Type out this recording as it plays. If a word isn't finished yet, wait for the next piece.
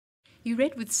You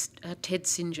read with Ted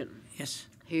St John, Yes.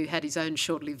 who had his own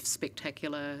short-lived,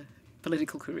 spectacular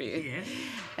political career. Yes.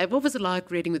 What was it like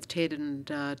reading with Ted, and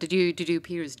did you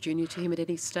appear as junior to him at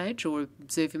any stage or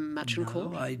observe him much in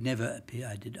court? No, I never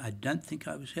appeared. I don't think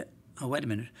I was... Oh, wait a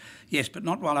minute. Yes, but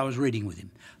not while I was reading with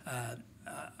him.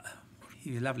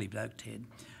 He was a lovely bloke, Ted,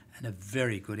 and a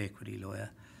very good equity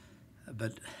lawyer.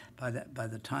 But by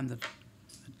the time that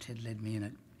Ted led me in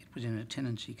it was in a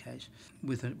tenancy case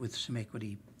with some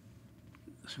equity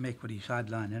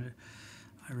sideline in it.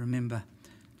 I remember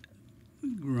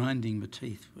grinding my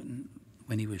teeth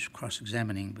when he was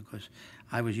cross-examining, because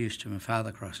I was used to my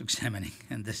father cross-examining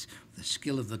and the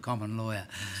skill of the common lawyer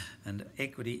and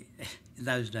equity in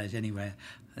those days anyway.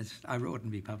 I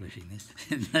oughtn't be publishing this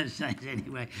in those days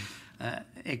anyway.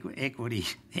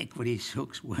 Equity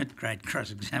sooks weren't great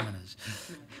cross-examiners.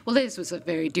 Well, theirs was a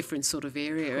very different sort of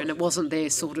area, and it wasn't their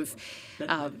sort of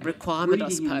requirement, I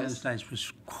suppose. Reading in those days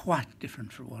was quite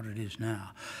different from what it is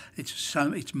now.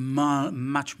 It's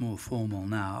much more formal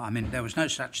now. I mean, there was no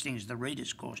such thing as the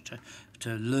reader's course to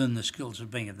learn the skills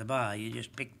of being at the bar. You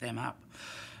just picked them up.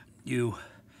 You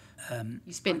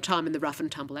spent time in the rough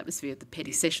and tumble atmosphere of the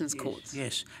petty sessions courts.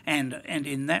 Yes, and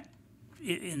in that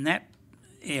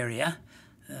area,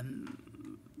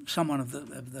 someone of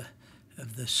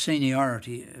the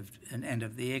seniority and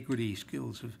of the equity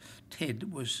skills of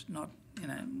Ted was not.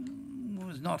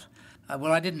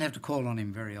 Well, I didn't have to call on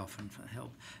him very often for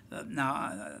help.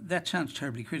 Now that sounds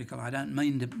terribly critical. I don't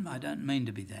mean to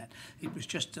be that. It was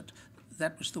just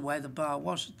that was the way the bar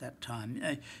was at that time.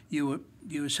 You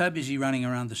were so busy running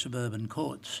around the suburban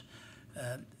courts,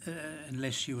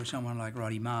 unless you were someone like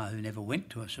Roddy Marr, who never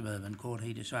went to a suburban court.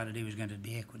 He decided he was going to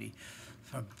be equity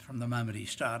from the moment he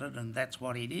started, and that's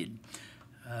what he did.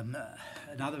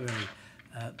 Another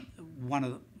one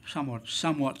of the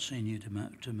somewhat senior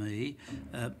to me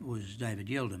was David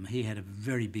Yeldham. He had a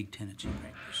very big tenancy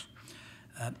practice,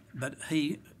 but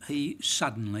he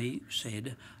suddenly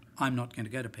said, "I'm not going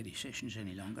to go to petty sessions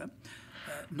any longer."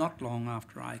 Not long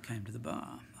after I came to the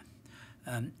bar,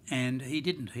 and he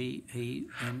didn't. He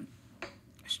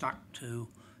stuck to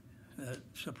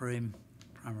Supreme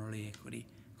Primarily Equity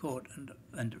Court,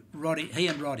 and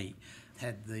Roddy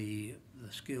had the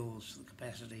skills, the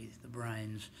capacity, the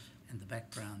brains, and the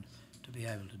background to be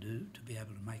able to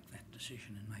make that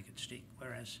decision and make it stick,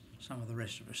 whereas some of the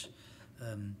rest of us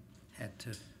had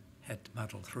to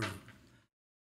muddle through.